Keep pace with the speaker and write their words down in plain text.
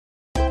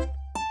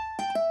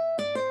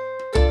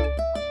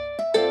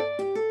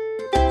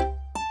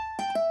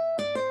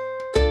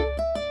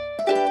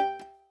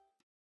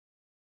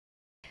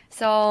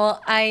So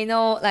I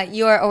know like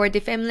you are already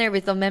familiar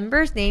with the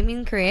members' name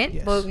in Korean,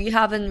 Yes. but you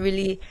haven't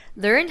really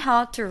learned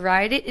how to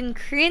write it in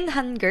Korean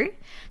Hangul.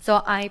 So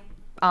I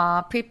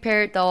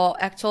prepared the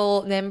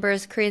actual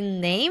members'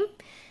 Korean name,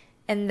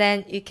 and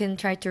then you can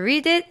try to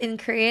read it in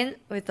Korean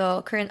with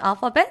the Korean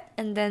alphabet,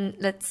 and then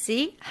let's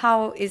see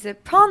how is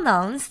it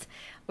pronounced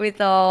with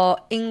the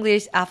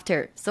English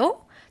after.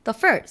 So the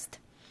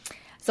first.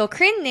 So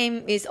Korean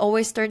name is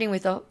always starting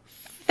with a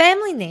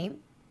family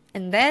name,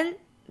 and then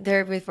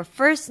there with a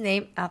first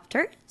name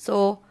after.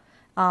 So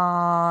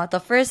the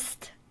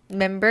first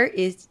member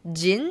is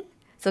Jin.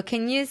 So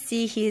can you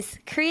see his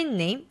Korean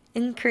name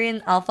in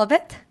Korean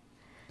alphabet?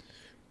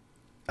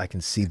 I can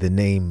see the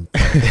name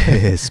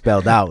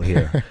spelled out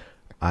here.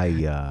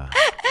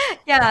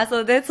 Yeah,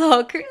 so that's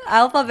all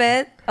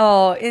alphabet.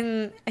 Oh,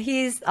 in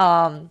his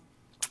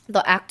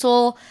the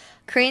actual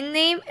Korean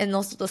name and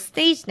also the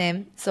stage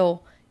name.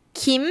 So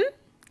Kim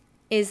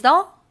is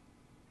the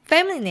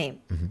family name.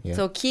 Yeah.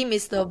 So Kim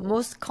is the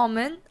most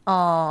common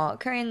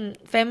Korean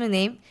family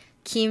name.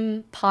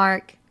 Kim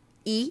Park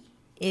E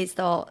is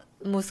the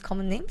most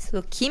common name.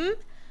 So Kim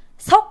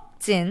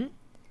Seokjin.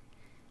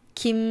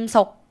 Kim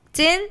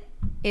Seokjin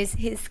is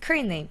his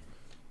Korean name.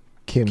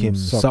 Kim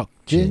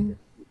Seokjin.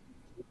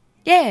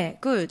 Yeah,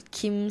 good.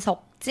 Kim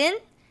Seokjin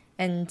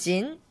and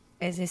Jin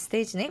is his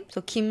stage name.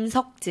 So Kim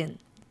Seokjin.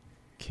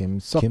 Kim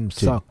Kim Seokjin.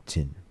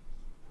 Seokjin.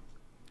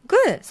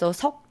 Good. So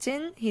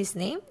Seokjin, his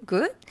name.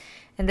 Good.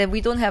 And then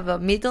we don't have a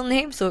middle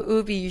name, so it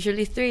will be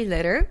usually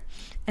 3-letter.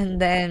 And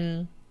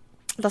then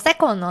the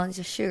second one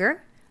is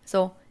Sugar.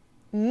 So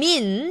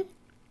Min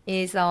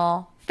is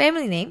a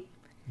family name.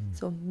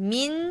 So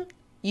Min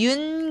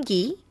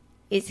Yoongi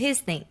is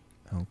his name.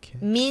 Okay.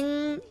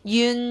 Min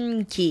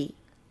Yoongi.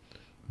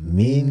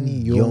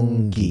 Min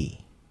Yoongi.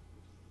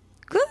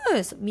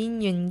 Good. So Min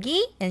Yoongi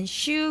and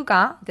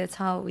Suga. That's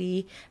how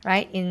we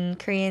write in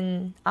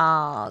Korean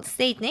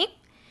state name.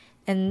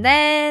 And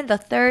then the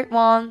third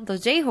one, the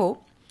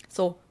J-Hope.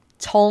 So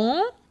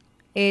Jung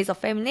is a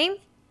family name.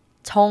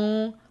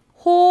 Jung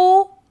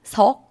Ho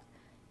Seok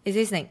is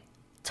his name.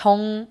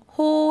 Jung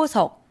Ho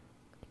Seok.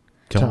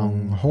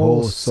 Jung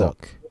Ho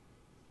Seok.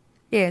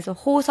 Yeah, so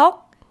Ho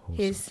Seok,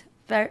 his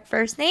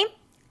first name.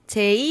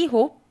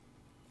 J-Hope,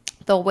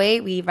 the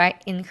way we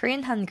write in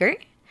Korean Hangul.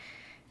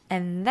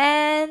 And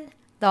then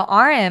the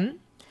RM.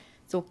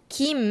 So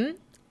Kim,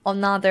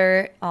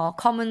 another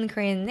common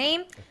Korean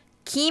name.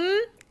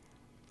 Kim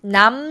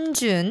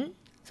Namjoon.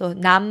 So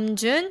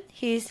Namjoon,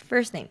 his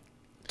first name.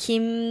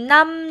 Kim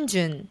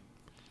Namjoon.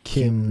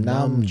 Kim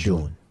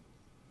Namjoon.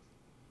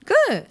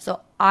 Good. So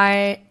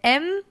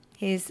RM,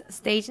 his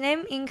stage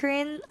name in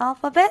Korean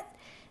alphabet.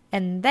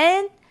 And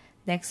then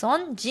next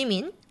one,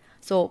 Jimin.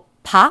 So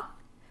Park.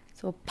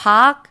 So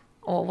Park,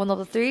 or one of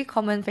the 3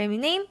 common family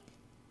name.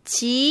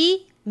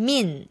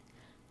 Jimin.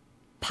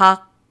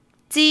 Park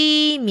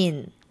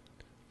Jimin.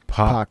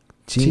 Park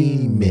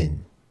Jimin.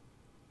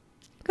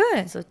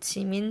 Good. So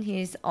Jimin,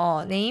 his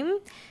name.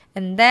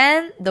 And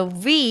then the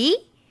V.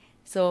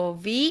 So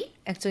V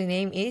actually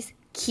name is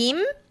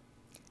Kim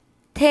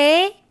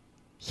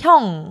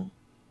Tae-hyung.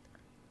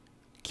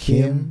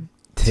 Kim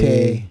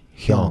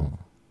Tae-hyung.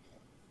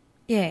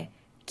 Yeah.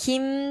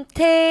 Kim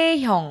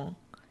Tae-hyung.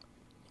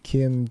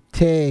 Kim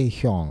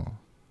Tae-hyung.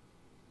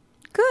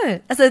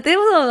 Good. So this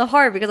was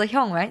hard because of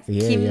hyung, right?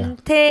 Yeah, Kim yeah.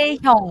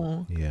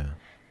 Tae-hyung. Yeah.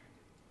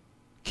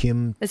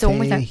 Kim Let's say one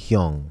more time.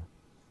 Tae-hyung.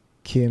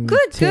 Kim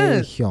Good,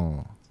 good.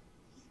 Tae-hyung.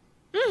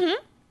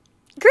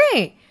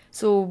 Great.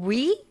 So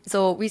we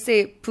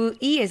say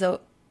V as a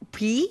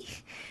P.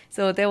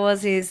 So that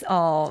was his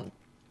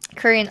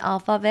Korean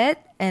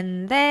alphabet.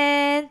 And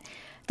then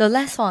the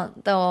last one,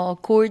 the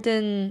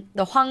황금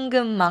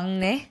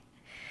막내.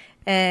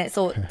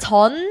 So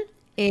전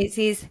is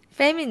his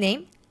family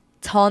name.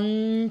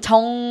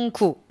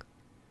 전정국.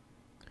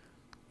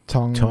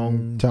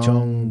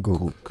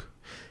 Jungkook.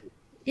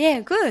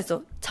 Yeah, good.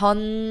 So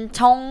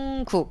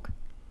전정국.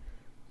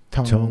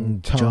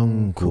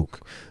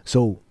 Jungkook.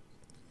 So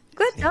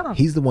Good job.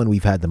 he's the one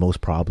we've had the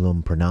most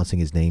problem pronouncing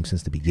his name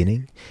since the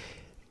beginning.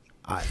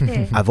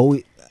 Yeah.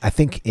 I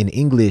think in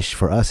English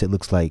for us it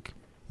looks like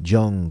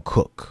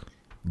Jungkook,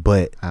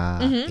 but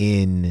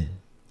in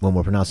when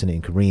we're pronouncing it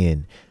in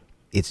Korean,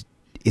 is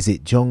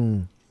it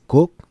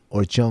Jungkook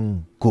or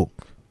Jungkook?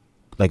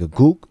 Like a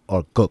gook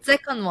or gook?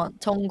 Second one,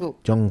 정국.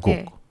 Jungkook.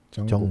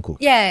 Yeah. Jungkook.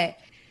 Yeah.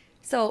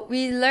 So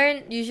we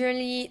learn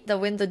usually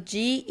when the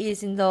G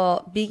is in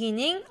the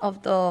beginning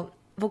of the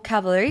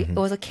vocabulary, it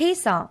was a K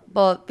sound.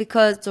 But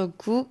because the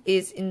gu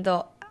is in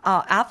the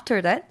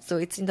after that, so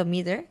it's in the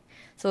middle.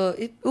 So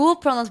it will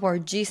pronounce more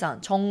G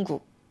sound,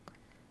 정국.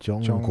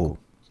 Jungkook.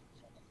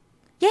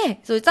 Yeah,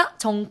 so it's not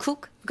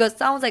정국 because it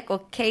sounds like a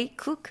K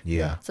cook.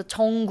 Yeah. So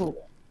정국.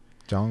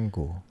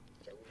 Jungkook.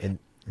 And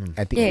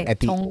At the Yeah,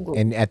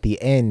 Jungkook. at the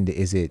end,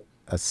 is it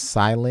a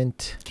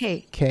silent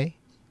K. K,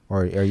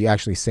 or are you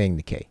actually saying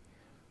the K?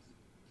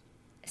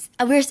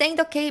 We're saying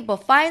the K, but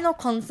final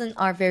consonants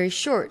are very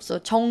short. So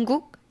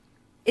정국,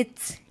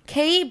 it's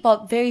K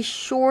but very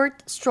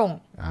short,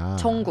 strong.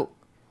 정국.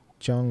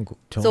 Jungkook.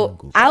 So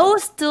I will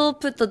still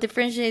put the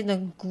differentiation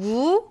in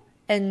gu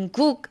and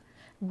guk,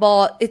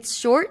 but it's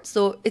short,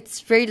 so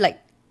it's very like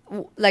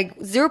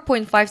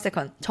 0.5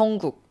 second.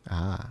 Jungkook.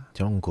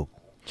 Jungkook.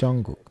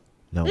 Jungkook.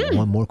 Now,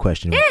 one more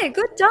question. Yeah,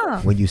 good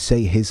job. When you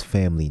say his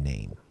family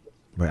name,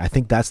 right? I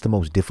think that's the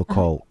most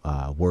difficult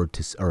word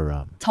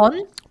to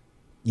Ton?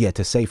 yeah,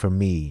 to say for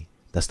me.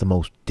 That's the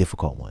most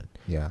difficult one.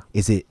 Yeah.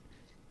 Is it?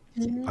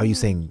 Are you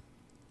saying?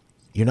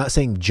 You're not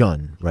saying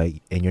Jun,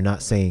 right? And you're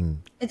not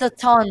saying It's a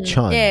ton.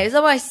 Chun. Yeah, it's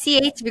about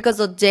CH because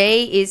the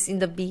J is in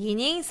the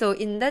beginning. So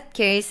in that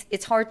case,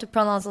 it's hard to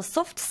pronounce a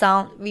soft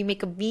sound. We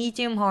make a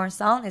medium hard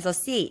sound. It's a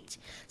CH.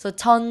 So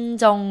Chun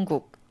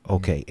Jungkook.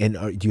 okay.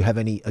 And do you have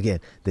any again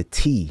the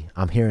T?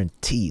 I'm hearing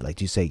T. Like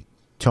do you say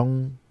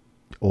Chung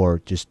or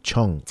just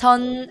Chung?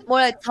 Chun, more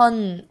like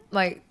ton,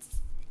 like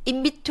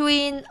in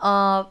between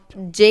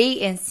J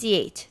and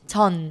CH.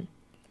 Chun.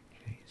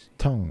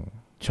 Tongue.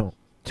 Chung.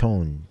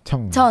 Tone.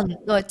 Tongue. Ton,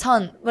 no,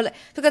 ton. But like,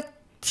 because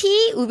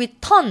T will be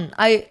ton.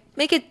 I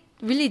make it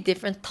really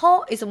different.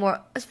 To is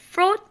more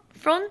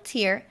front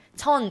here.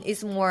 Ton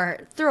is more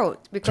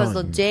throat because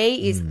the Ton. J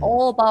is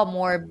all about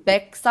more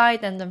back side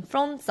and then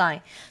front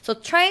side. So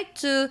try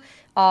to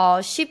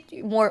shift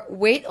more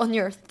weight on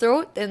your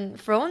throat than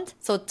front.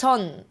 So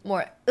ton,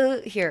 more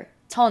here.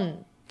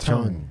 Ton.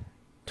 Ton.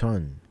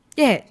 Ton.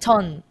 Yeah,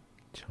 ton.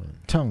 Ton.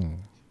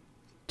 Tongue.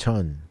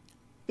 Ton.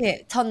 Yeah,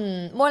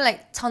 ton. More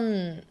like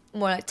ton.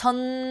 More like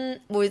ton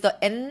with the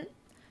N.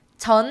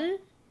 Ton.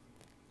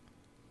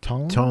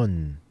 Tongue.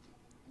 Ton.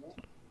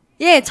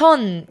 Yeah,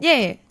 ton.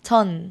 Yeah,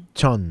 ton.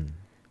 Chun.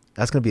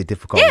 That's gonna be a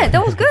difficult Yeah, one.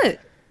 that was good.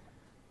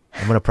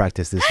 I'm gonna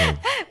practice this one.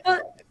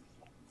 But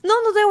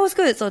no, that was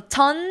good. So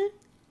Ton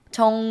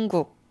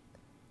Jungkook.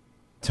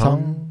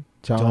 Tongue.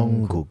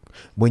 Jungkook.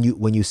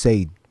 When you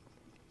say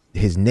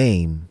his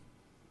name,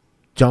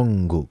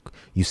 Jungkook,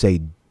 you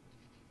say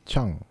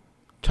Chung.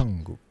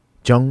 Jungkook.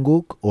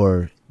 Jungkook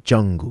or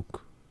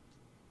Jungkook?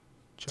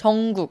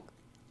 Jungkook.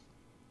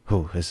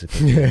 Oh, this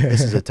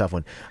is a tough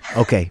one.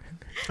 Okay.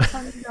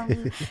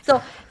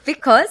 So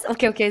because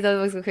okay, that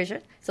was a good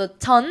question. So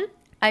Ton,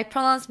 I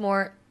pronounce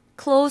more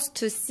close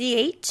to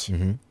CH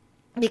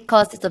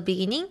because it's the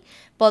beginning,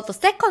 but the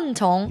second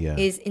Jung Yeah.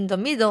 is in the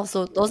middle,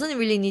 so it doesn't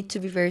really need to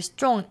be very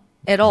strong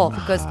at all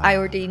because I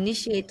already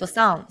initiate the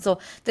sound. So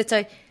that's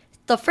why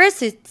the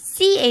first is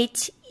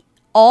CH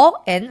O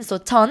N, so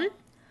Ton,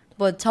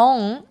 but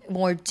Jung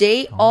more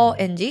J O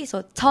N G,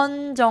 so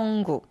Ton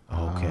Jungkook.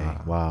 Okay.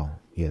 Wow.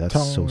 Yeah, that's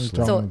Tongue so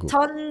slow. So Jungkook.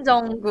 Ton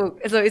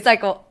Jungkook. So it's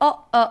like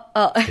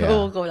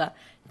Yeah. go that.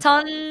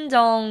 Ton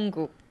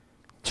Jungkook.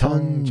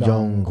 Chun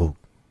Jungkook.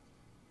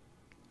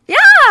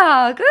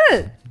 Yeah,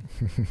 good.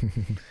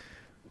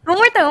 One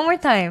more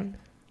time.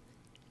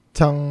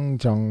 Tongue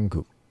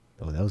Jungkook.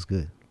 Oh, that was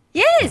good.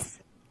 Yes,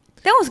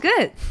 that was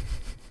good.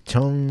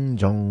 Chun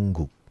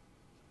Jungkook.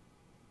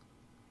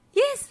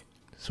 Yes,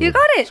 So- you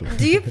got it. so-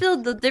 Do you feel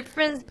the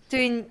difference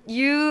between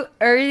you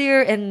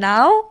earlier and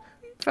now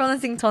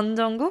pronouncing Ton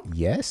Jungkook?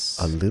 Yes.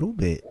 A little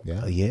bit.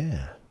 Yeah.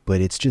 Yeah.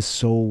 But it's just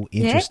so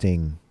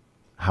interesting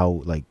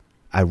how like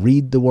I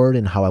read the word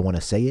and how I want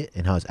to say it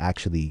and how it's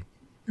actually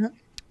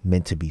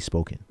meant to be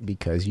spoken.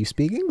 Because you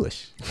speak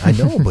English. I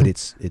know, but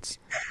it's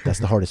that's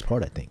the hardest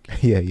part, I think.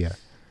 Yeah.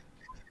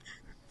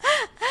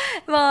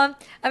 Well,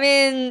 I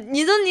mean,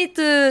 you don't need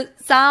to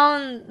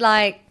sound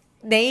like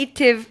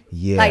native,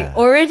 Yeah. like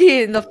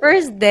already in the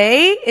first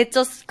day. It's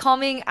just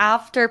coming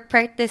after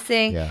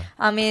practicing. Yeah.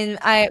 I mean,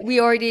 we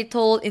already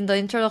told in the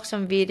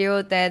introduction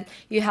video that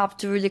you have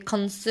to really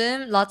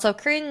consume lots of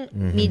Korean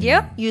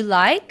media you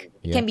like.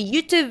 It Yeah. can be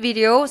YouTube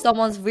video,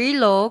 someone's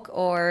vlog,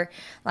 or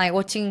like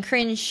watching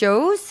Korean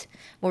shows,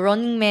 or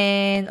Running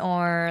Man,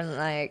 or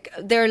like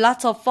there are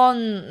lots of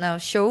fun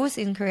shows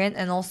in Korean,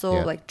 and also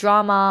Yeah. like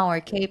drama or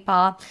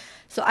K-pop.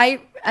 So I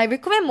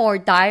recommend more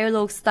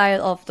dialogue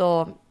style of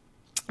the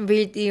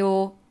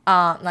video,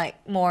 like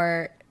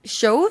more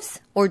shows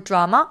or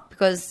drama,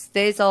 because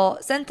there's a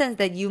sentence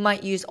that you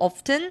might use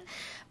often.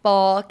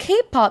 But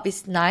K-pop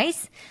is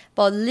nice,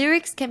 but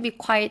lyrics can be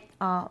quite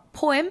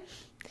poem.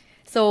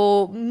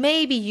 So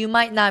maybe you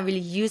might not really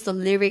use the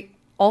lyric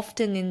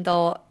often in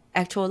the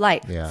actual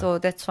life. Yeah. So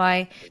that's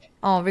why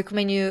I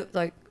recommend you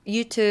like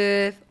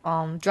YouTube,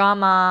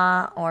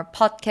 drama, or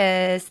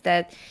podcast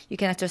that you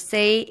can actually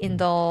say in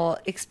the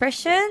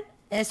expression,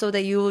 and so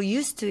that you will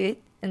used to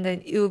it, and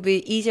then it will be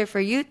easier for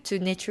you to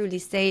naturally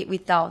say it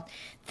without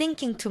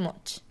thinking too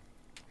much.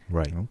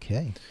 Right.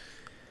 Okay.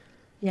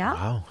 Yeah,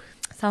 Wow.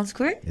 sounds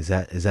good. Is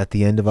that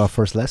the end of our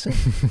first lesson?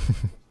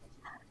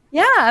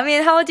 Yeah, I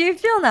mean, how do you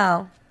feel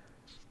now?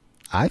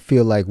 I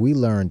feel like we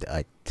learned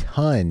a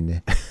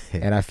ton.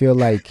 And I feel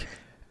like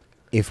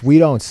if we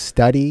don't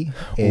study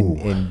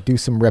and do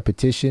some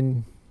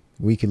repetition,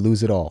 we could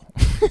lose it all.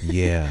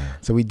 Yeah.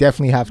 So we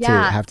definitely have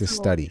Yeah, to so-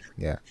 study.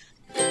 Yeah.